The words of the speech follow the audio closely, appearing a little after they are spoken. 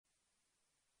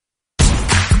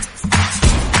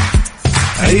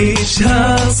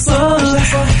عيشها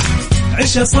صح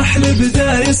عيشها صح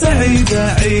لبداية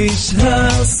سعيدة.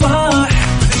 عيشها صح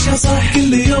عيشها صح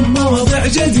كل يوم مواضيع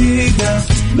جديدة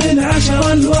من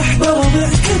 10 ل1 ربع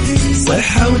كثير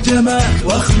صحة وجمال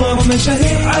واخبار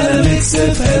مشاهير على ميكس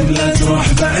اف ام لا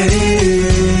تروح بعيد.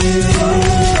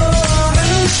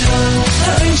 عيشها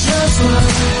عيشها صح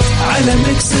على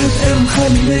ميكس اف ام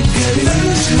خليك قريب.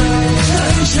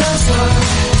 عيشها صح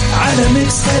على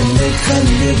ميكس خليك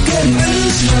قريب.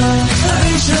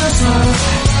 عيشها صح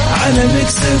على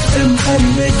ميكس اف ام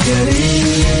خليك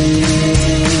قريب.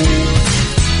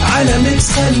 على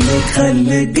ميكس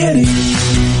خليك قريب.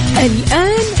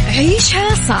 الآن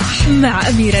عيشها صح مع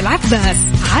أميرة العباس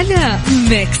على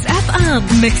ميكس اف ام.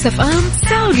 ميكس اف ام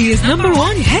سعوديز نمبر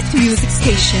 1 هيت ميوزك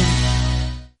ستيشن.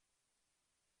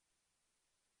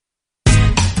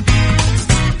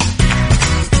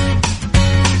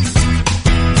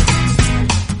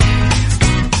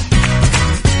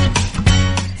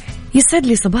 يسعد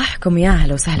لي صباحكم، يا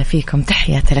أهلا وسهلا فيكم،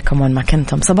 تحياتي لكم وين ما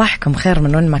كنتم، صباحكم خير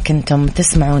من وين ما كنتم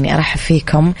تسمعوني. أرحب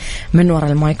فيكم من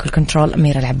وراء المايك والكنترول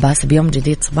أميرة العباس بيوم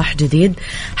جديد، صباح جديد،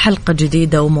 حلقة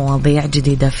جديدة ومواضيع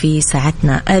جديدة في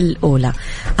ساعتنا الأولى.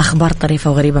 أخبار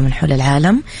طريفة وغريبة من حول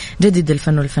العالم، جديد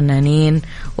الفن والفنانين،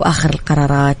 وآخر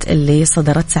القرارات اللي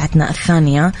صدرت. ساعتنا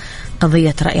الثانية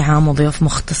قضية رأي عام وضيوف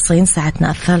مختصين.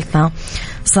 ساعتنا الثالثة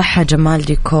صحة جمال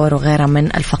ديكور وغيرها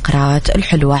من الفقرات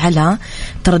الحلوة. على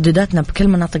تردداتنا بكل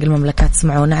مناطق المملكة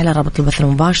تسمعونا على رابط البث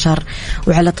المباشر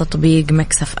وعلى تطبيق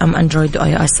ميكس اف ام اندرويد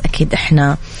واي او اس. أكيد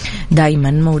احنا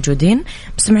دايما موجودين.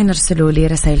 مستمعين ارسلوا لي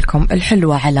رسائلكم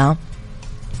الحلوة على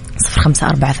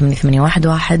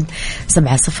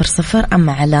 0548811700.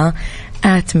 أما على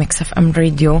ميكس اف ام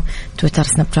راديو تويتر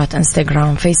سناب شات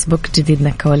انستغرام فيسبوك جديدنا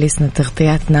كواليسنا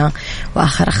تغطياتنا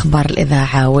وآخر أخبار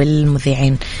الإذاعة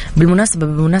والمذيعين.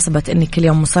 بمناسبة أني كل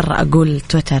يوم مصرة أقول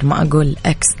تويتر ما أقول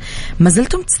إكس، ما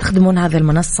زلتم تستخدمون هذه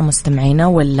المنصة مستمعينا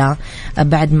ولا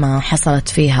بعد ما حصلت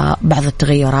فيها بعض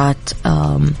التغيرات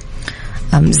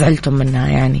زعلتم منها؟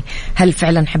 يعني هل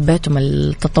فعلا حبيتم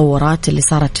التطورات اللي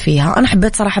صارت فيها؟ أنا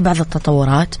حبيت صراحة بعض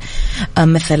التطورات،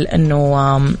 مثل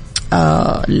أنه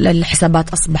الحسابات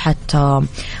أصبحت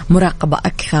مراقبة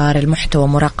أكثر، المحتوى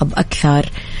مراقب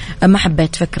أكثر. ما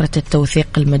حبيت فكرة التوثيق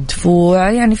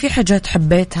المدفوع، يعني في حاجات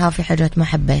حبيتها في حاجات ما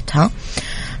حبيتها،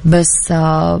 بس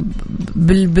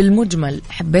بالمجمل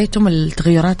حبيتم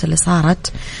التغيرات اللي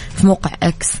صارت في موقع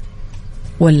إكس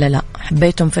ولا لا؟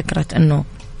 حبيتم فكرة أنه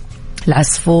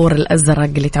العصفور الأزرق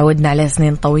اللي تعودنا عليه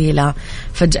سنين طويلة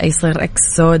فجأة يصير إكس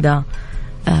سودا؟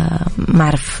 ما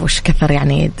أعرف وش كثر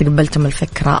يعني تقبلتم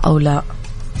الفكرة أو لا.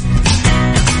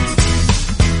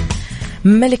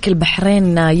 ملك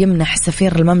البحرين يمنح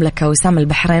سفير المملكة وسام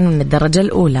البحرين من الدرجة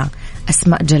الأولى.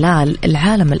 أسماء جلال: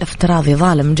 العالم الافتراضي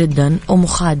ظالم جدا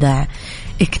ومخادع،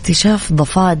 اكتشاف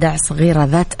ضفادع صغيرة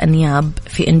ذات أنياب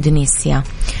في إندونيسيا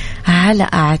على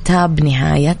أعتاب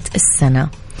نهاية السنة.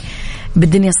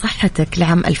 بالدنيا صحتك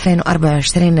لعام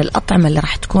 2024 الأطعمة اللي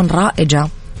راح تكون رائجة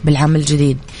بالعام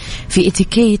الجديد. في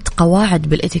اتيكيت، قواعد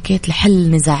بالاتيكيت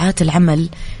لحل نزاعات العمل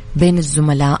بين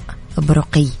الزملاء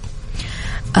برقي.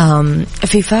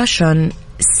 في فاشن،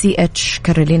 CH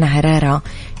كارولينا هيريرا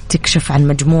تكشف عن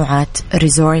مجموعة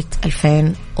ريزورت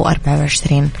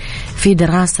 2024. في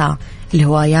دراسة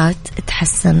الهوايات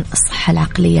تحسن الصحة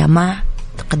العقلية مع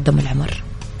تقدم العمر.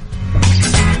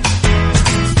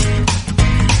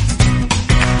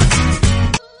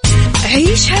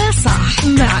 عيشها صح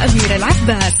مع أميرة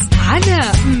العباس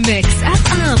على ميكس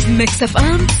اف ام. ميكس اف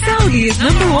ام سعوديز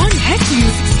نمبر 1 هيت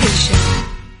ميوزك ستيشن.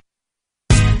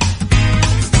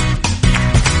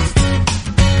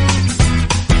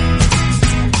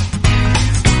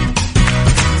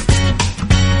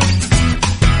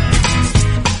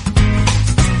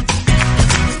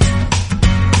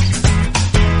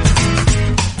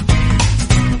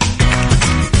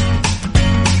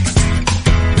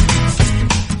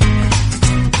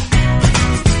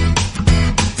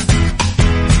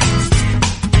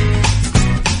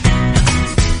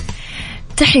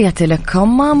 تحياتي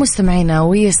لكم مستمعينا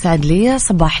ويسعد لي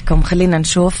صباحكم. خلينا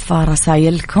نشوف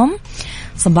رسائلكم.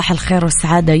 صباح الخير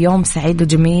والسعادة، يوم سعيد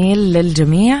وجميل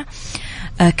للجميع.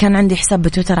 كان عندي حساب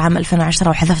بتويتر عام 2010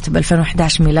 وحذفت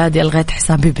ب2011 ميلادي. ألغيت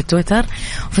حسابي بتويتر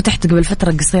وفتحت قبل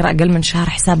فترة قصيرة أقل من شهر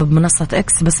حساب بمنصة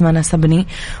إكس بس ما ناسبني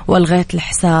وألغيت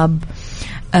الحساب.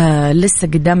 لسه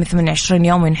قدامي 28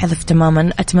 يوم وينحذف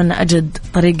تماما. أتمنى أجد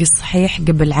طريقي الصحيح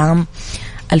قبل عام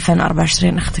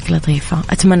 2024. أختك لطيفة،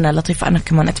 أتمنى لطيفة، أنا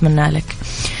كمان أتمنى لك.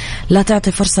 لا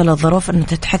تعطي فرصة للظروف أن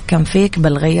تتحكم فيك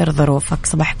بل غير ظروفك.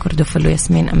 صباح كردو فلو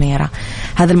ياسمين أميرة.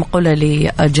 هذه المقولة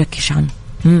لجاكي شان،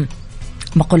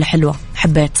 مقولة حلوة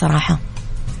حبيت صراحة.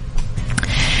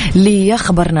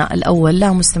 ليخبرنا الأول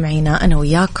لا مستمعينا أنا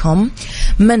وياكم.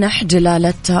 منح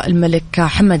جلالة الملك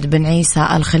حمد بن عيسى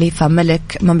الخليفة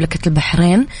ملك مملكة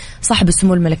البحرين صاحب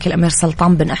السمو الملكي الأمير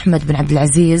سلطان بن أحمد بن عبد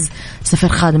العزيز سفير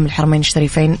خادم الحرمين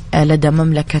الشريفين لدى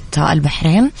مملكة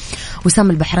البحرين وسام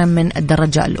البحرين من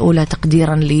الدرجة الأولى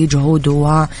تقديرا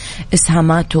لجهوده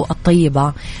وإسهاماته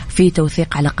الطيبة في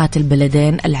توثيق علاقات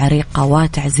البلدين العريقة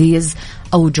وتعزيز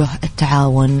أوجه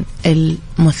التعاون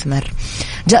المثمر.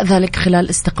 جاء ذلك خلال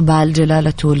استقبال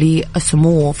جلالته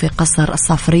لسموه في قصر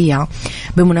الصافرية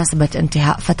بمناسبة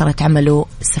انتهاء فترة عمله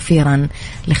سفيرا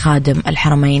لخادم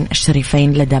الحرمين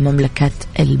الشريفين لدى مملكة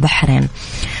البحرين.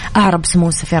 أعرب سمو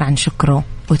السفير عن شكره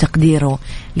وتقديره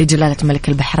لجلالة ملك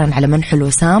البحرين على منحه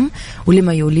الوسام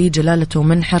ولما يولي جلالته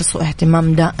من حرص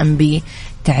واهتمام دائم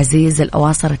بتعزيز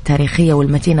الأواصر التاريخية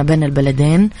والمتينة بين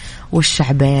البلدين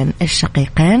والشعبين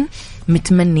الشقيقين،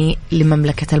 متمني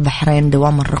لمملكة البحرين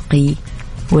دوام الرقي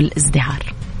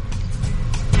والازدهار.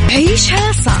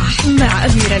 عيشها صح مع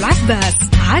أميرة العباس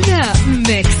على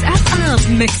ميكس أف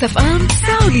أم. ميكس أف أم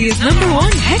سعوديز نمبر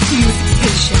 1 هيت ميوزك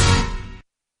ستيشن.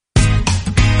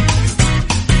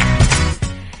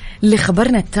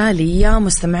 لخبرنا التالي يا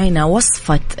مستمعينا،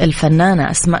 وصفت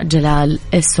الفنانة أسماء جلال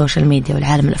السوشيال ميديا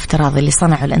والعالم الافتراضي اللي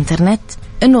صنعوا الانترنت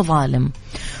إنه ظالم،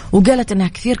 وقالت إنها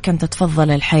كثير كانت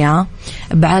تفضل الحياة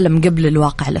بعالم قبل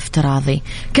الواقع الافتراضي،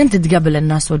 كانت تقابل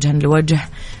الناس وجها لوجه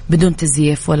بدون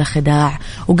تزييف ولا خداع،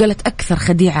 وقالت أكثر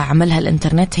خديعة عملها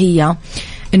الانترنت هي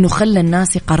إنه خلى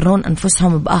الناس يقارنون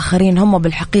أنفسهم بآخرين هم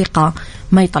بالحقيقة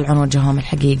ما يطلعون وجههم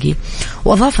الحقيقي.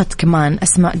 وأضافت كمان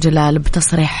أسماء جلال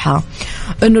بتصريحها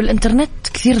إنه الإنترنت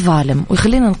كثير ظالم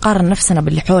ويخلينا نقارن نفسنا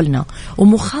باللي حولنا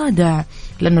ومخادع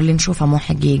لأنه اللي نشوفه مو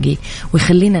حقيقي،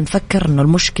 ويخلينا نفكر إنه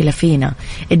المشكلة فينا.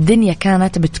 الدنيا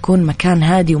كانت بتكون مكان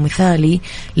هادي ومثالي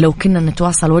لو كنا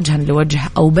نتواصل وجها لوجه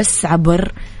أو بس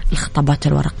عبر الخطابات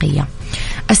الورقية.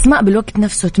 أسماء بالوقت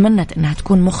نفسه تمنت أنها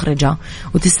تكون مخرجة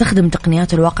وتستخدم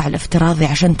تقنيات الواقع الافتراضي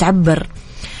عشان تعبر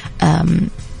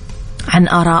عن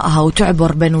آرائها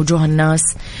وتعبر بين وجوه الناس.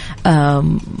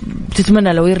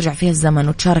 تتمنى لو يرجع فيها الزمن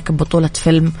وتشارك ببطولة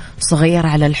فيلم صغير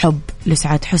على الحب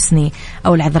لسعاد حسني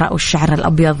أو العذراء والشعر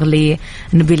الأبيض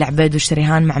لنبيل عبيد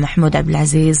وشريهان مع محمود عبد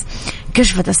العزيز.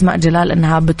 كشفت أسماء جلال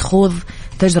أنها بتخوض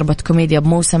تجربة كوميديا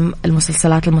بموسم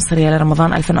المسلسلات المصرية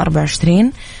لرمضان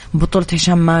 2024 ببطولة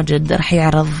هشام ماجد، رح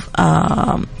يعرض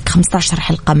 15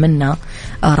 حلقة منه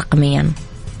رقميا.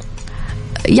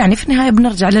 يعني في النهاية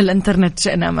بنرجع للإنترنت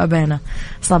شئنا ما بينا.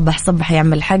 صبح يا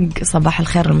عم الحق، صباح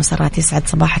الخير المسارات، يسعد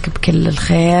صباحك بكل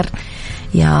الخير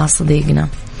يا صديقنا.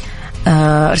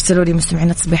 ارسلوا لي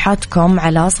مستمعين تصبيحاتكم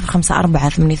على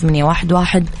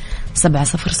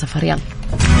 0548811700. يلا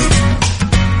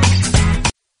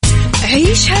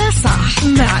عيشها صح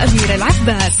مع أميرة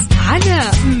العباس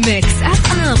على ميكس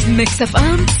أف أم. ميكس أف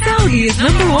أم سعوديز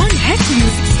نمبر 1 هيت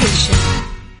ميوزك ستيشن.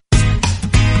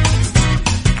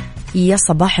 يا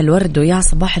صباح الورد ويا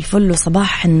صباح الفل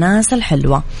وصباح الناس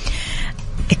الحلوة.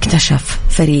 اكتشف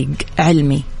فريق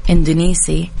علمي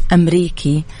اندونيسي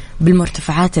أمريكي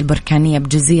بالمرتفعات البركانية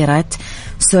بجزيرة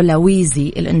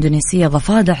سولاويزي الإندونيسية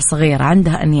ضفادع صغيرة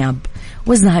عندها أنياب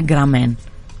وزنها جرامين.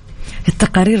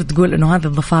 التقارير تقول أنه هذه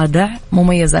الضفادع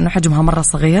مميزة أنه حجمها مرة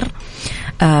صغير،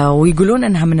 ويقولون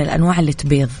أنها من الأنواع اللي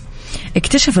تبيض.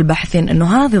 اكتشف الباحثين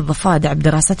أنه هذه الضفادع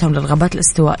بدراستهم للغابات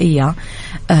الاستوائية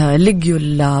لقيوا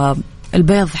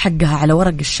البيض حقها على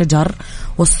ورق الشجر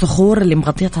والصخور اللي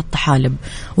مغطيتها الطحالب،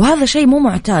 وهذا شيء مو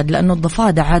معتاد لأنه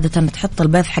الضفادع عادة تحط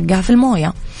البيض حقها في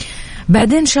الموية.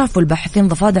 بعدين شافوا الباحثين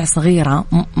ضفادع صغيرة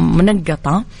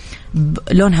منقطة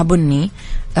لونها بني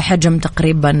حجم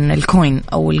تقريبا الكوين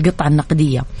أو القطعة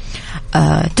النقدية،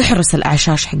 تحرس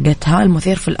الأعشاش حقتها.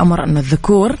 المثير في الأمر أن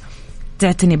الذكور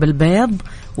تعتني بالبيض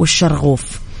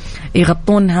والشرغوف،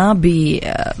 يغطونها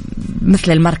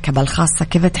مثل المركبة الخاصة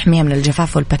كذا تحميها من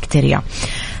الجفاف والبكتيريا.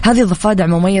 هذه الضفادع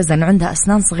مميزة أن عندها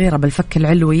أسنان صغيرة بالفك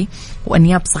العلوي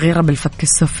وأنياب صغيرة بالفك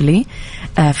السفلي.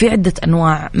 في عدة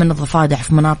أنواع من الضفادع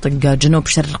في مناطق جنوب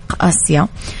شرق آسيا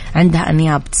عندها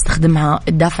أنياب تستخدمها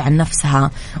تدافع عن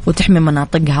نفسها وتحمي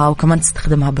مناطقها، وكمان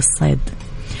تستخدمها بالصيد.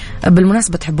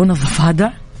 بالمناسبة تحبون الضفادع؟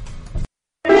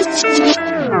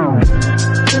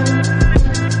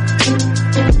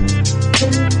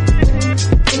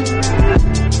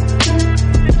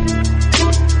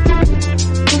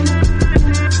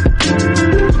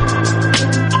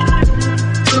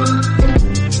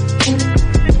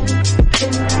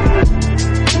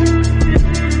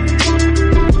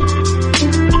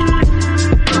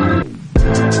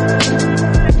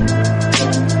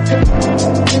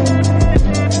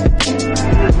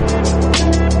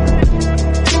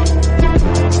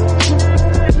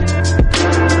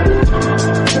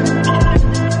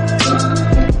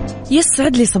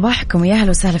 يسعد لي صباحكم، يا أهلا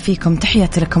وسهلا فيكم،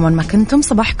 تحياتي لكم وين ما كنتم،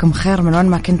 صباحكم خير من وين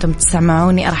ما كنتم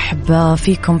تسمعوني. أرحب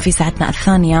فيكم في ساعتنا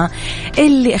الثانية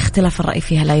اللي اختلاف الرأي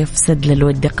فيها لا يفسد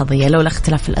للود قضية، لولا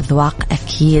اختلاف الأذواق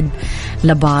أكيد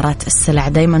لبارة السلع.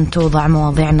 دايما توضع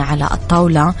مواضيعنا على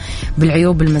الطاولة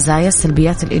بالعيوب المزايا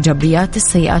السلبيات الإيجابيات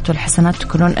السيئات والحسنات،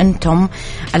 تكونون أنتم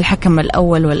الحكم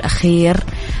الأول والأخير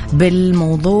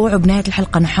بالموضوع. وبنهاية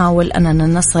الحلقة نحاول أننا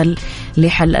نصل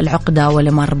لحل العقدة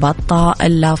ولمربط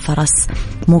إلا فرس.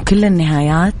 مو كل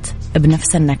النهايات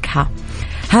بنفس النكهة،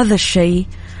 هذا الشيء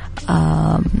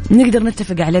نقدر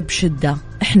نتفق عليه بشدة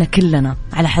احنا كلنا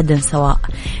على حد سواء.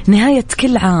 نهاية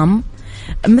كل عام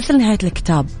مثل نهاية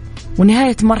الكتاب،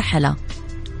 ونهاية مرحلة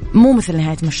مو مثل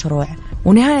نهاية مشروع،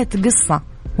 ونهاية قصة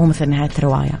مو مثل نهاية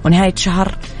رواية، ونهاية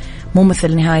شهر مو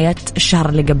مثل نهاية الشهر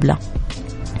اللي قبله.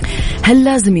 هل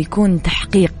لازم يكون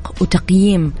تحقيق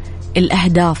وتقييم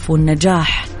الأهداف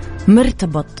والنجاح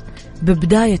مرتبط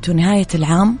ببداية ونهاية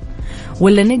العام،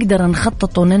 ولا نقدر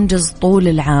نخطط وننجز طول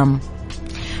العام؟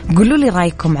 قولوا لي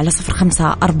رأيكم على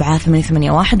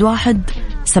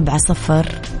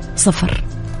 0548811700.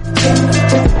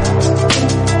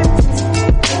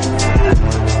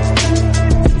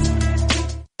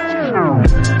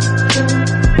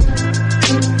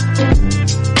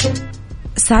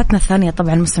 ساعتنا الثانية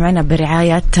طبعا مستمعينا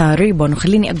برعاية ريبون،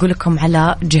 وخليني أقول لكم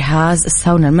على جهاز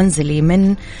الساونا المنزلي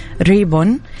من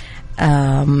ريبون.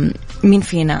 مين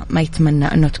فينا ما يتمنى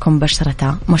أنه تكون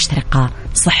بشرته مشرقة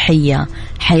صحية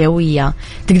حيوية؟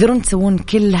 تقدرون تسوون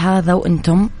كل هذا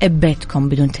وأنتم ببيتكم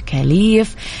بدون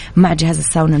تكاليف مع جهاز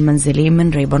الساونا المنزلي من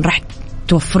ريبون. راح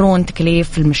توفرون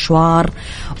تكليف المشوار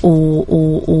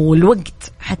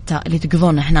والوقت حتى اللي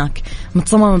تقضونه هناك.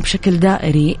 متصمم بشكل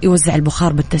دائري يوزع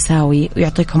البخار بالتساوي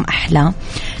ويعطيكم أحلى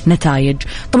نتائج.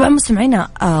 طبعا مستمعينا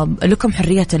لكم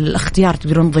حرية الاختيار،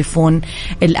 تقدرون تضيفون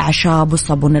الأعشاب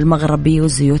والصابون المغربي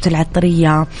والزيوت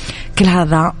العطرية، كل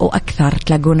هذا وأكثر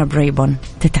تلاقونه بريبون،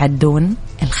 تتعدون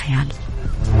الخيال.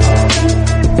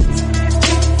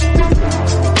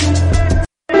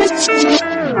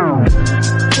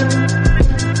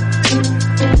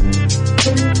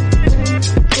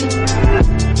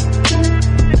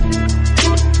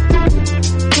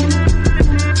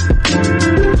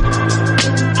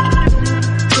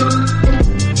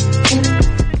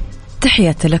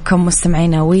 تحياتي لكم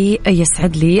مستمعينا،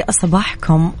 ويسعد لي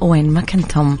صباحكم وين ما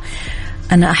كنتم.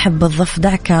 أنا أحب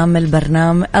الضفدع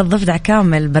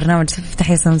كامل برنامج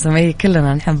تحية سمسمية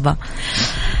كلنا نحبه.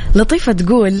 لطيفة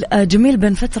تقول جميل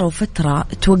بين فترة وفترة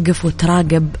توقف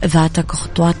وتراقب ذاتك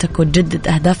وخطواتك وتجدد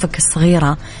أهدافك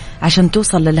الصغيرة عشان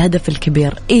توصل للهدف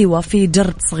الكبير. أيوة، في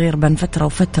جرد صغير بين فترة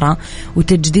وفترة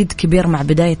وتجديد كبير مع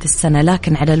بداية السنة،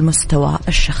 لكن على المستوى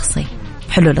الشخصي.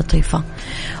 حلو لطيفة.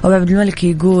 وعبد الملك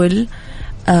يقول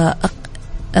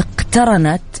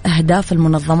اقترنت أهداف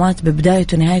المنظمات ببداية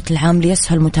ونهاية العام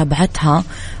ليسهل متابعتها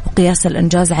وقياس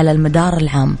الإنجاز على المدار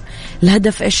العام.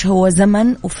 الهدف إيش هو؟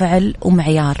 زمن وفعل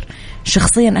ومعيار.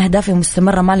 شخصيا أهدافي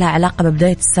مستمرة ما لها علاقة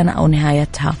ببداية السنة أو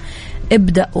نهايتها.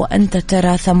 ابدأ وأنت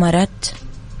ترى ثمرة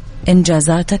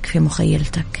إنجازاتك في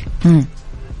مخيلتك.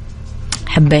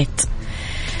 حبيت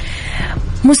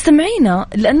مستمعينا،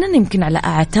 لأننا يمكن على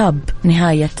أعتاب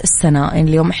نهاية السنة، يعني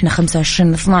اليوم إحنا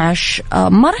 25/12،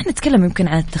 ما راح نتكلم يمكن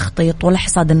عن التخطيط ولا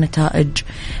حصاد النتائج،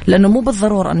 لأنه مو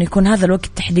بالضرورة أن يكون هذا الوقت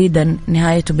تحديدا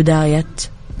نهاية وبداية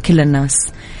كل الناس.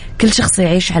 كل شخص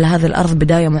يعيش على هذه الأرض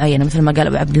بداية معينة مثل ما قال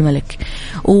أبو عبد الملك.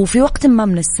 وفي وقت ما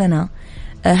من السنة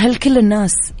هل كل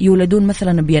الناس يولدون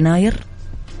مثلا بيناير؟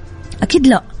 أكيد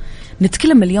لا.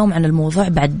 نتكلم اليوم عن الموضوع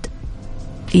بعد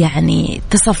يعني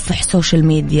تصفح سوشيال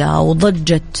ميديا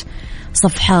وضجة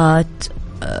صفحات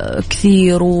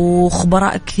كثير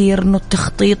وخبراء كثير إنه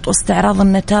التخطيط واستعراض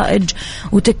النتائج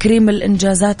وتكريم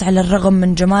الإنجازات على الرغم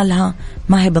من جمالها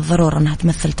ما هي بالضرورة أنها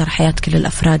تمثل ترى حياة كل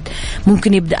الأفراد.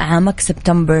 ممكن يبدأ عامك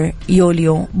سبتمبر،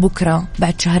 يوليو، بكرة،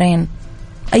 بعد شهرين،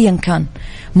 أيا كان.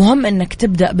 مهم أنك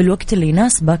تبدأ بالوقت اللي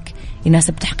يناسبك،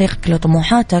 يناسب تحقيقك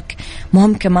لطموحاتك.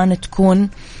 مهم كمان تكون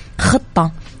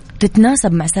خطة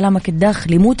تتناسب مع سلامك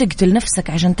الداخلي، مو تقتل نفسك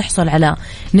عشان تحصل على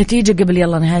نتيجة قبل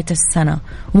يلا نهاية السنة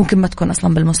وممكن ما تكون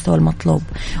أصلا بالمستوى المطلوب.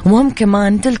 ومهم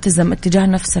كمان تلتزم اتجاه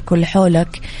نفسك واللي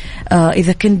حولك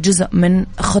إذا كنت جزء من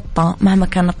خطة مهما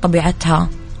كانت طبيعتها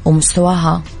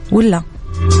ومستواها ولا.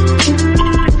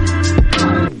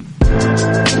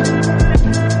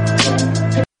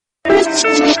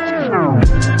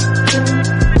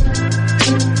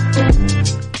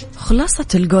 خلاصة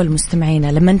القول مستمعينا،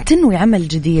 لما تنوي عمل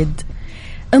جديد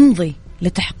امضي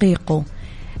لتحقيقه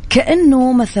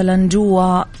كأنه مثلا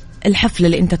جوا الحفلة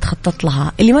اللي أنت تخطط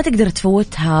لها اللي ما تقدر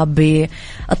تفوتها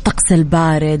بالطقس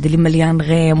البارد اللي مليان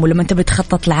غيم، ولما أنت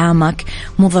بتخطط لعامك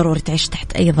مو ضروري تعيش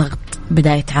تحت أي ضغط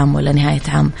بداية عام ولا نهاية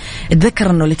عام. اتذكر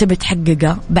أنه اللي تبي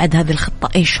تحققه بعد هذه الخطة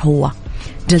إيش هو؟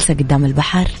 جلسة قدام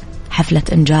البحر، حفلة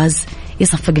إنجاز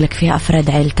يصفق لك فيها أفراد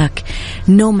عيلتك،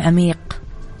 نوم عميق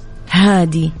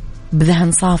هادي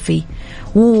بذهن صافي،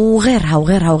 وغيرها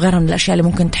وغيرها وغيرها من الأشياء اللي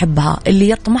ممكن تحبها اللي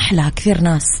يطمح لها كثير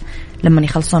ناس لما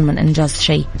يخلصون من إنجاز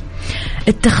شيء.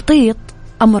 التخطيط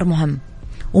أمر مهم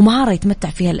ومهارة يتمتع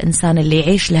فيها الإنسان اللي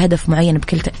يعيش لهدف معين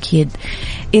بكل تأكيد.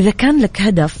 إذا كان لك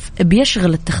هدف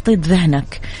بيشغل التخطيط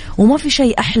ذهنك، وما في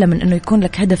شيء أحلى من أنه يكون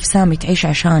لك هدف سامي تعيش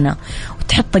عشانه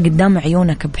وتحطه قدام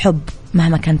عيونك بحب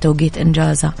مهما كان توقيت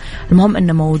إنجازه. المهم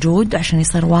أنه موجود عشان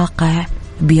يصير واقع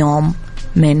بيوم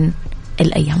من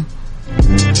الأيام.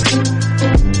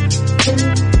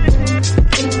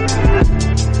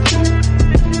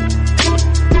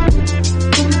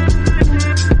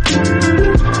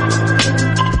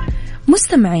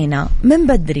 مستمعينا من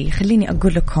بدري خليني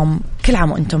أقول لكم كل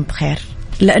عام وأنتم بخير،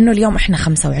 لأنه اليوم إحنا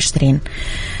 25.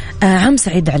 عام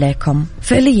سعيد عليكم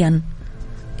فعليا.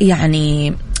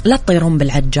 يعني لا تطيرون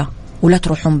بالعجة ولا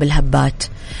تروحون بالهبات.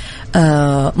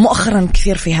 مؤخرا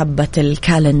كثير في هبة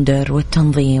الكالندر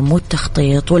والتنظيم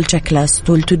والتخطيط والتشيك ليست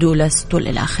والتودو ليست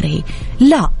والى آخره.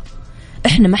 لا،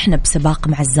 إحنا ما إحنا بسباق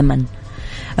مع الزمن.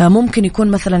 ممكن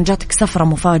يكون مثلا جاتك سفرة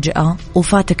مفاجئة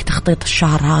وفاتك تخطيط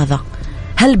الشهر هذا،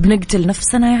 هل بنقتل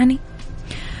نفسنا يعني؟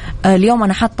 اليوم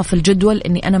أنا حاطة في الجدول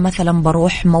أني أنا مثلا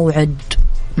بروح موعد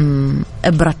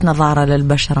إبرة نظارة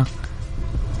للبشرة.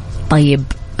 طيب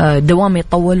دوامي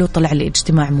يطول وطلع لي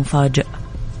اجتماع مفاجئ.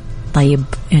 طيب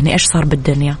يعني إيش صار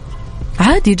بالدنيا؟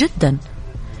 عادي جدا.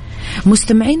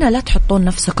 مستمعينا لا تحطون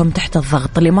نفسكم تحت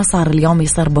الضغط، اللي ما صار اليوم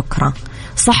يصير بكرة.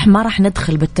 صح ما راح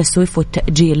ندخل بالتسويف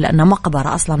والتأجيل لأنها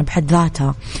مقبرة أصلا بحد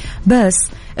ذاتها، بس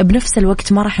بنفس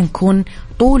الوقت ما راح نكون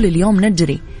طول اليوم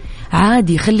نجري.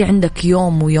 عادي خلي عندك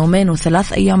يوم ويومين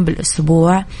و3 أيام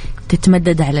بالأسبوع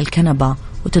تتمدد على الكنبة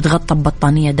وتتغطى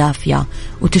ببطانية دافية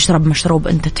وتشرب مشروب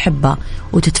أنت تحبه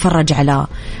وتتفرج على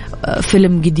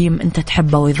فيلم قديم أنت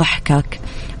تحبه ويضحكك،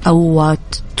 أو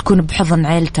تكون بحضن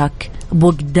عيلتك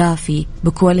بوقت دافي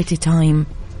بكواليتي تايم.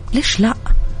 ليش لا؟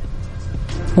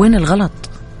 وين الغلط؟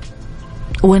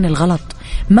 وين الغلط؟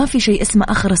 ما في شيء اسمه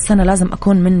آخر السنة لازم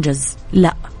أكون منجز،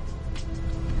 لا.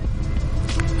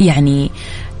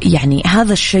 يعني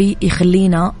هذا الشيء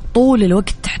يخلينا طول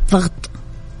الوقت تحت ضغط،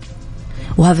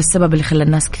 وهذا السبب اللي خلى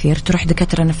الناس كثير تروح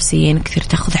دكاترة نفسيين، كثير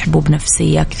تأخذ حبوب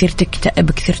نفسية، كثير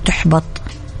تكتئب، كثير تحبط،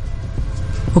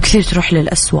 وكثير تروح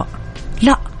للأسوأ.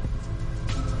 لا،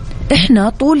 إحنا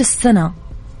طول السنة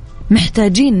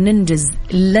محتاجين ننجز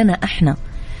لنا إحنا،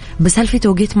 بس هل في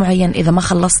توقيت معين إذا ما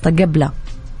خلصت قبله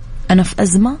أنا في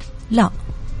أزمة؟ لا،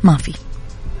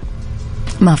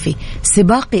 ما في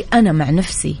سباقي أنا مع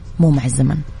نفسي مو مع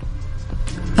الزمن.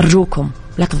 أرجوكم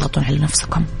لا تضغطون على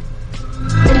نفسكم.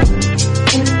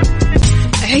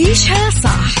 عيشها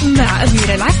صح مع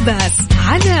أميرة العباس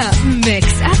على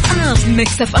ميكس أف أم.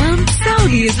 ميكس أف أم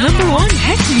سعوديز نمبر 1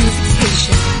 هيت ميوزك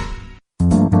ستيشن.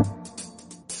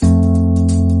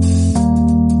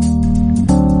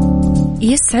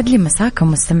 يسعد لي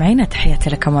مساكم مستمعين، تحياتي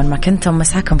لكم وين ما كنتم،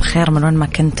 مساكم خير من وين ما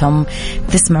كنتم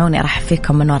تسمعوني. أرحب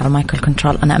فيكم من وراء المايكل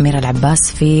كنترول، أنا أميرة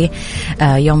العباس في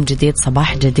يوم جديد،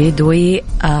 صباح جديد،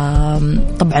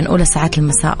 وطبعا أولى ساعات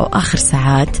المساء وآخر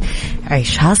ساعات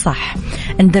عيشها صح.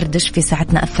 ندردش في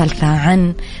ساعتنا الثالثة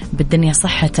عن بالدنيا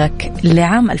صحتك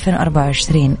لعام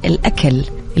 2024. الأكل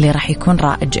اللي راح يكون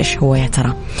رائج إيش هو يا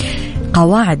ترى؟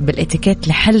 قواعد بالإتيكيت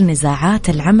لحل نزاعات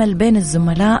العمل بين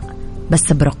الزملاء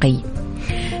بس برقي.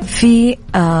 في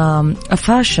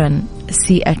فاشن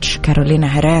CH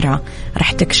كارولينا هيريرا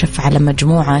راح تكشف على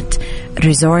مجموعة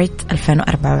ريزورت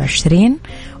 2024،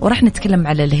 وراح نتكلم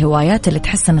على الهوايات اللي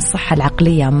تحسن الصحة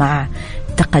العقلية مع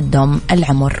تقدم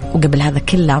العمر. وقبل هذا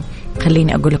كله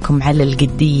خليني أقول لكم على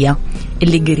القدية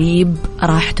اللي قريب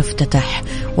راح تفتتح،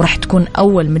 وراح تكون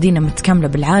أول مدينة متكاملة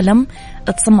بالعالم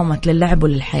اتصممت للعب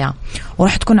وللحياة،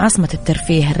 وراح تكون عاصمة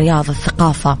الترفيه، الرياضة،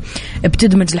 الثقافة،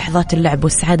 بتدمج لحظات اللعب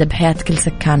والسعادة بحياة كل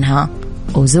سكانها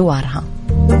وزوارها.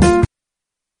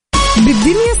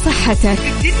 بالدنيا صحتك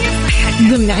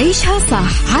ضمن عيشها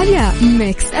صح على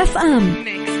ميكس أف أم.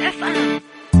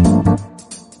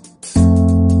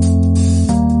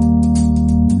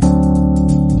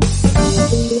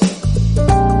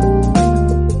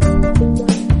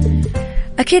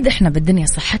 أكيد إحنا بالدنيا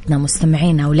صحتنا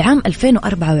مستمعينا، ولعام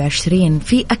 2024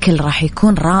 في أكل راح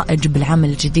يكون رائج بالعام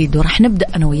الجديد، وراح نبدأ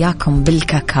أنا وياكم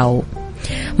بالكاكاو.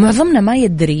 معظمنا ما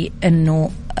يدري أنه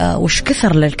وش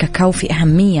كثر للكاكاو في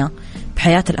أهمية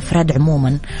بحياة الأفراد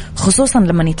عموما، خصوصا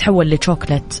لما يتحول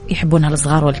لشوكولات يحبونها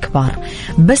الصغار والكبار.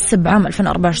 بس بعام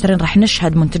 2024 راح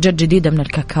نشهد منتجات جديدة من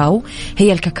الكاكاو،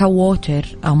 هي الكاكاو ووتر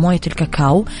أو موية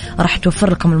الكاكاو، راح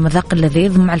توفر لكم المذاق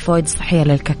اللذيذ مع الفوائد الصحية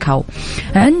للكاكاو.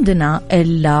 عندنا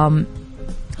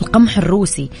القمح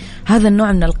الروسي، هذا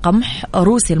النوع من القمح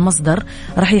روسي المصدر،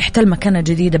 راح يحتل مكانة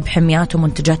جديدة بحميات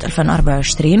ومنتجات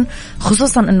 2024،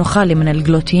 خصوصا أنه خالي من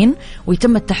الجلوتين،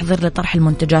 ويتم التحضير لطرح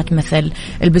المنتجات مثل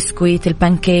البسكويت،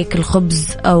 البانكيك، الخبز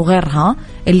أو غيرها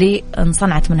اللي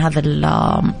انصنعت من هذا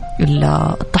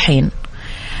الطحين.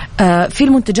 في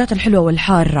المنتجات الحلوة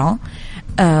والحارة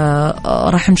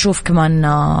راح نشوف كمان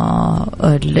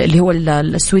اللي هو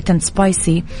السويت اند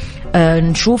سبايسي،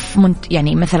 نشوف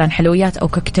يعني مثلا حلويات أو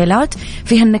كوكتيلات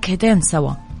فيها النكهتين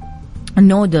سوا.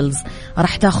 النودلز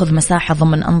راح تاخذ مساحة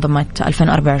ضمن أنظمة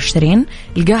 2024.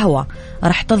 القهوة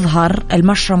راح تظهر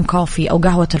المشروم كوفي أو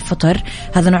قهوة الفطر،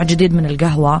 هذا نوع جديد من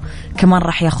القهوة كمان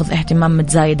راح ياخذ اهتمام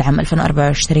متزايد عام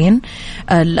 2024.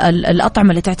 الأطعمة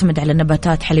اللي تعتمد على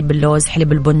النباتات، حليب اللوز،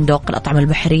 حليب البندق، الأطعمة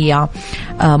البحرية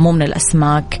مو من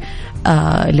الأسماك،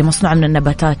 اللي مصنوعة من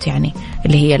النباتات، يعني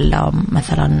اللي هي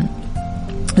مثلا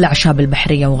الأعشاب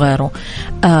البحرية وغيره.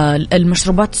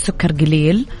 المشروبات السكر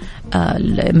قليل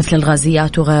مثل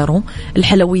الغازيات وغيره.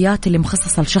 الحلويات اللي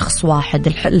مخصصة لشخص واحد،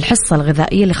 الحصة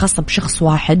الغذائية اللي خاصة بشخص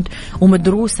واحد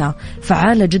ومدروسة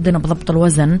فعالة جدا بضبط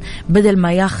الوزن، بدل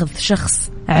ما ياخذ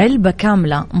شخص علبة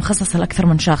كاملة مخصصة لأكثر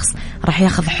من شخص راح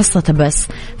ياخذ حصته بس،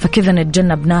 فكذا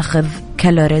نتجنب ناخذ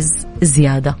كالوريز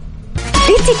زيادة.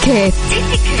 اتيكيت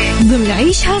ضمن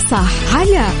عيشها صح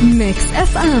على ميكس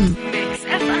اف ام.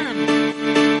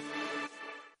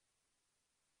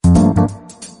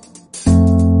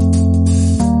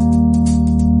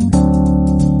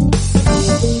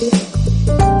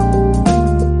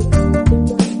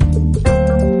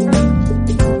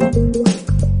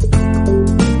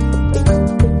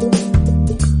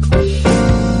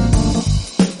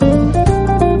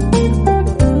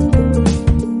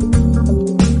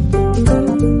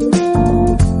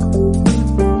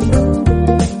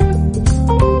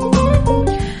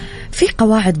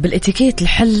 قواعد بالإتيكيت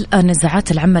لحل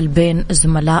نزاعات العمل بين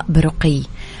الزملاء برقي.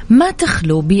 ما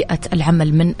تخلو بيئة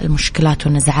العمل من المشكلات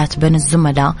والنزاعات بين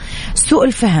الزملاء. سوء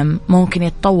الفهم ممكن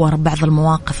يتطور بعض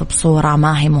المواقف بصورة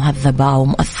ما هي مهذبة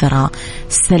ومؤثرة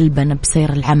سلبا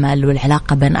بسير العمل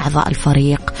والعلاقة بين أعضاء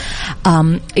الفريق.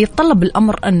 يتطلب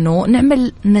الأمر أنه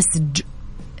نعمل نسج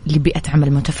لبيئة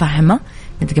عمل متفاهمة،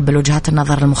 نتقبل وجهات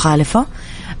النظر المخالفة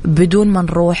بدون ما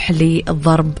نروح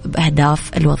للضرب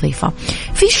بأهداف الوظيفة.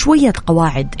 في شوية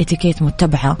قواعد اتيكيت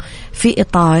متبعة في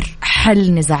إطار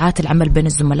حل نزاعات العمل بين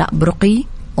الزملاء برقي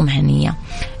ومهنية.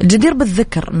 الجدير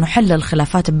بالذكر أنه حل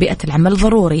الخلافات ببيئة العمل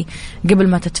ضروري قبل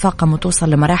ما تتفاقم وتوصل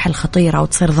لمراحل خطيرة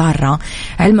وتصير ضارة،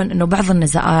 علما أنه بعض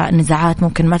النزاعات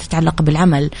ممكن ما تتعلق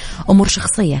بالعمل، أمور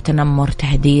شخصية، تنمر،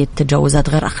 تهديد، تجاوزات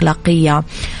غير أخلاقية.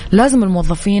 لازم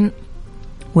الموظفين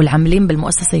والعاملين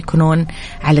بالمؤسسة يكونون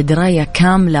على دراية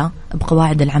كاملة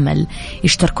بقواعد العمل،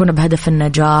 يشتركون بهدف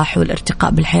النجاح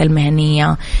والارتقاء بالحياة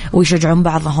المهنية، ويشجعون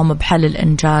بعضهم بحال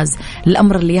الإنجاز،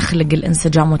 الأمر اللي يخلق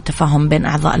الانسجام والتفاهم بين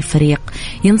أعضاء الفريق.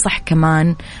 ينصح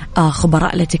كمان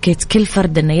خبراء الاتيكيت كل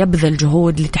فرد أنه يبذل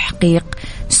جهود لتحقيق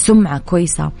سمعة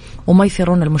كويسة، وما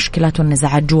يثيرون المشكلات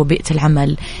والنزاعات جوا بيئة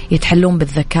العمل، يتحلون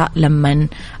بالذكاء لما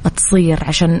تصير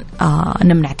عشان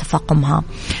نمنع تفاقمها.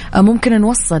 ممكن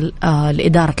نوصل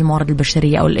لإدارة الموارد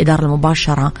البشرية أو الإدارة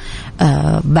المباشرة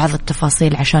بعض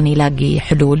التفاصيل عشان يلاقي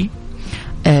حلول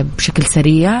بشكل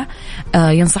سريع.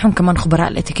 ينصحون كمان خبراء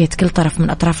الاتيكيت كل طرف من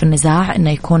أطراف النزاع أنه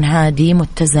يكون هادي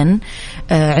متزن،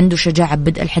 عنده شجاعة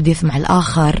بدء الحديث مع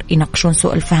الآخر، يناقشون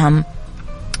سوء الفهم،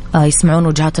 يسمعون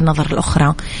وجهات النظر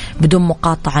الأخرى بدون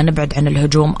مقاطعة، نبعد عن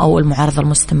الهجوم أو المعارضة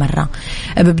المستمرة.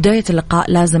 ببداية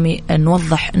اللقاء لازم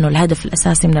نوضح أنه الهدف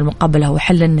الأساسي من المقابلة هو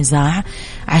حل النزاع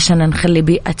عشان نخلي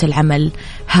بيئة العمل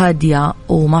هادية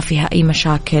وما فيها أي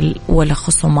مشاكل ولا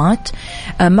خصومات.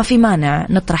 ما في مانع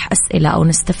نطرح أسئلة أو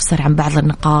نستفسر عن بعض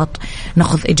النقاط،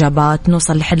 نأخذ إجابات،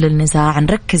 نوصل لحل النزاع،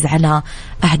 نركز على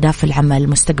أهداف العمل،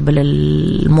 مستقبل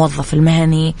الموظف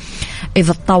المهني.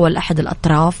 إذا تطاول أحد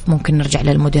الأطراف ممكن نرجع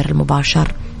للمدير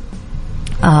المباشر.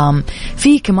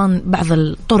 في كمان بعض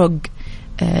الطرق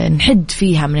نحد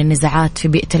فيها من النزاعات في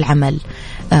بيئة العمل.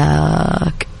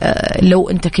 لو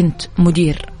أنت كنت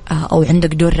مدير أو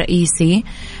عندك دور رئيسي،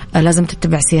 لازم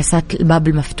تتبع سياسات الباب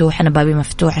المفتوح. أنا بابي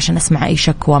مفتوح عشان أسمع أي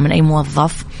شكوى من أي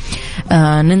موظف،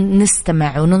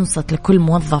 نستمع وننصت لكل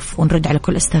موظف ونرد على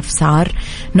كل استفسار،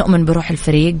 نؤمن بروح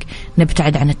الفريق،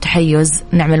 نبتعد عن التحيز،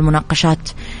 نعمل مناقشات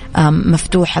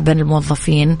مفتوحة بين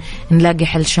الموظفين، نلاقي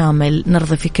حل شامل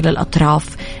نرضي فيه كل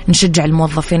الأطراف، نشجع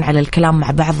الموظفين على الكلام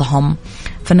مع بعضهم،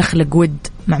 فنخلق ود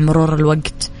مع مرور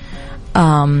الوقت.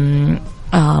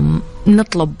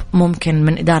 نطلب ممكن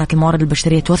من إدارة الموارد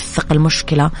البشرية توثق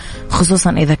المشكلة،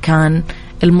 خصوصا إذا كان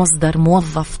المصدر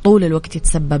موظف طول الوقت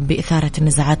يتسبب بإثارة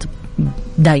النزاعات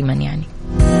دايما. يعني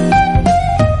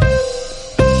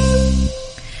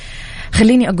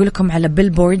خليني أقول لكم على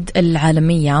بيلبورد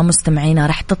العالمية مستمعينا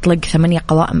راح تطلق 8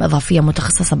 قوائم إضافية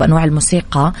متخصصة بأنواع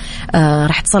الموسيقى،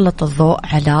 راح تسلط الضوء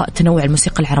على تنوع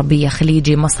الموسيقى العربية،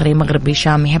 خليجي، مصري، مغربي،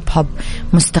 شامي، هيب هوب،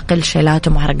 مستقل، شيلات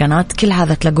ومهرجانات. كل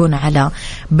هذا تلاقونه على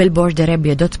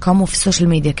billboardarabia.com، وفي السوشيال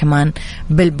ميديا كمان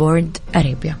بيلبورد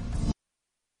أرابيا.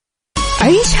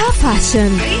 عيشها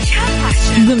فاشن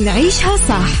ضمن عيشها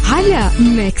صح على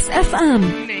ميكس اف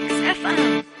ام.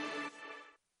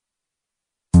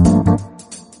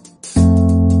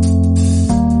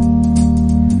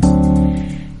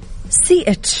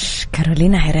 CH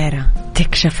كارولينا هيريرا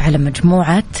تكشف على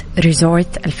مجموعة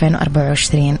ريزورت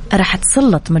 2024. راح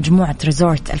تسلط مجموعة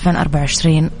ريزورت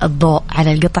 2024 الضوء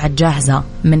على القطع الجاهزة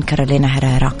من كارولينا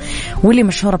هيريرا، واللي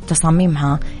مشهورة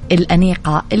بتصاميمها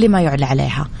الأنيقة اللي ما يعلى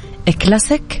عليها،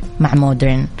 كلاسيك مع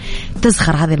مودرن.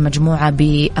 تزخر هذه المجموعة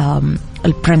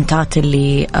بالبرنتات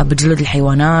اللي بجلود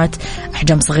الحيوانات،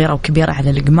 أحجام صغيرة وكبيرة على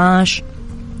القماش،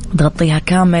 تغطيها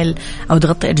كامل أو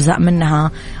تغطي أجزاء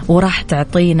منها، وراح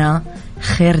تعطينا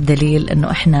خير دليل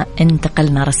أنه إحنا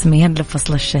انتقلنا رسميا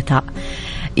لفصل الشتاء.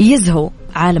 يزهو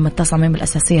عالم التصاميم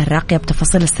الأساسية الراقية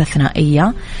بتفاصيل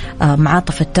استثنائية،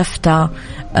 معاطف التفتة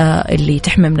اللي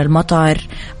تحمي من المطر،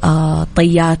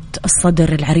 طيات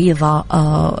الصدر العريضة،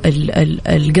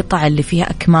 القطع اللي فيها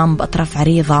أكمام بأطراف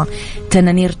عريضة،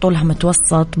 تنانير طولها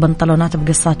متوسط، بنطلونات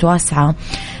بقصات واسعة.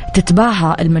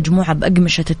 تتباهى المجموعة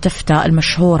بأقمشة التفتة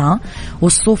المشهورة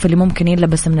والصوف اللي ممكن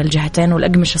يلبس من الجهتين،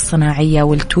 والأقمشة الصناعية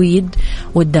والتويد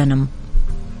والدنم.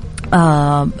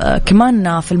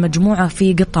 كمان في المجموعة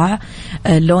في قطع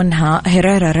لونها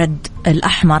هيريرا رد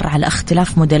الأحمر على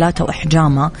اختلاف موديلاتها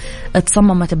وأحجامها،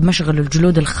 تصممت بمشغل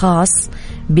الجلود الخاص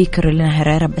بكارولينا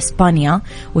هيريرا بإسبانيا،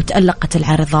 وتألقت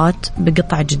العارضات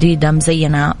بقطع جديدة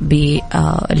مزينة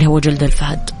اللي هو جلد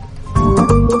الفهد.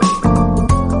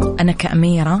 أنا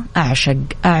كأميرة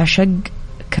أعشق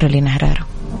كارولينا هيريرا.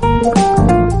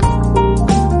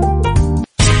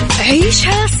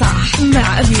 عيشها صح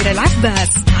مع أميرة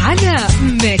العباس على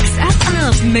ميكس اف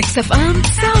ام. ميكس اف ام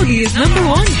سعوديز نمبر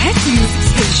 1 هيت ميوزك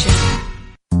ستيشن.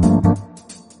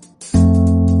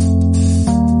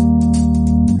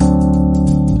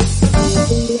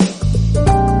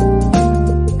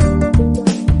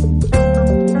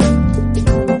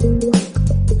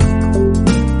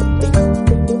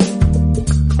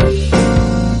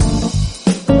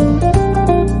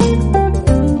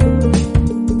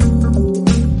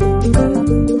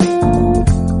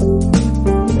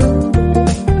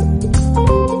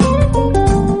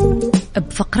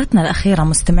 فقرتنا الأخيرة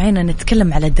مستمعينا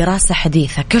نتكلم على دراسة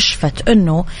حديثة كشفت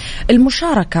أنه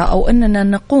المشاركة أو أننا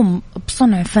نقوم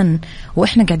بصنع فن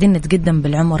وإحنا قاعدين نتقدم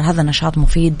بالعمر هذا نشاط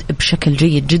مفيد بشكل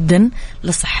جيد جدا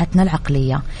لصحتنا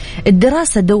العقلية.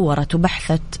 الدراسة دورت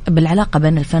وبحثت بالعلاقة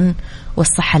بين الفن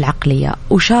والصحة العقلية،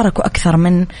 وشاركوا أكثر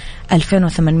من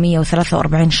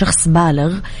 2843 شخص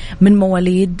بالغ من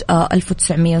مواليد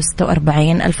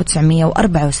 1946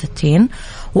 1964.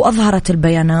 وأظهرت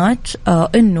البيانات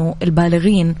أنه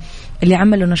البالغين اللي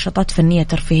عملوا نشاطات فنية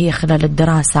ترفيهية خلال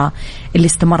الدراسة اللي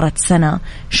استمرت سنة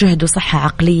شهدوا صحة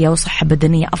عقلية وصحة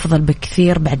بدنية أفضل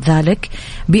بكثير بعد ذلك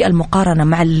بالمقارنة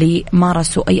مع اللي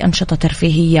مارسوا أي أنشطة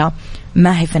ترفيهية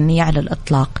ما هي فنية على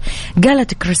الإطلاق.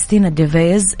 قالت كريستينا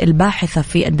ديفيز الباحثة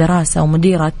في الدراسة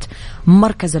ومديرة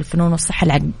مركز الفنون والصحة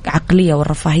العقلية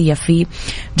والرفاهية في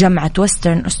جامعة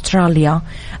ويسترن أستراليا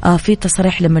في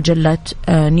تصريح لمجلة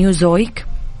نيوزويك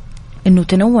إنه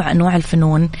تنوع أنواع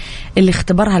الفنون اللي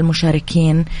اختبرها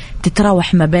المشاركين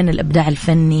تتراوح ما بين الإبداع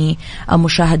الفني،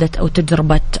 مشاهدة أو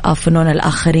تجربة فنون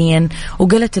الآخرين.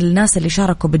 وقالت الناس اللي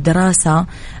شاركوا بالدراسة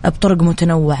بطرق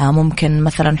متنوعة، ممكن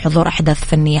مثلا حضور أحداث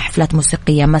فنية، حفلات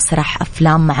موسيقية، مسرح،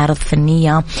 أفلام، معارض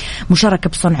فنية، مشاركة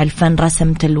بصنع الفن،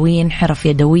 رسم، تلوين، حرف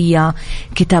يدوية،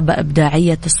 كتابة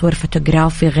إبداعية، تصوير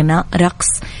فوتوغرافي، غناء، رقص،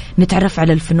 نتعرف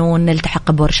على الفنون،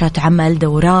 نلتحق بورشات عمل،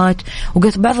 دورات.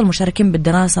 وقالت بعض المشاركين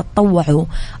بالدراسة تطوعوا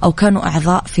أو كانوا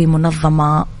أعضاء في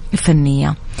منظمة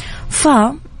فنية.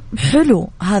 فحلو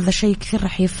هذا شيء كثير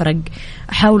رح يفرق.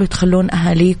 حاولوا تخلون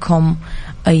أهاليكم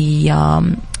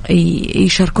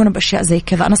يشاركون بأشياء زي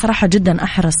كذا. أنا صراحة جدا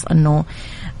أحرص أنه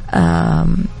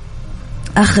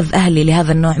أخذ أهلي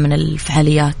لهذا النوع من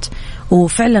الفعاليات،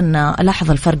 وفعلا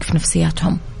ألاحظ الفرق في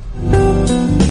نفسياتهم.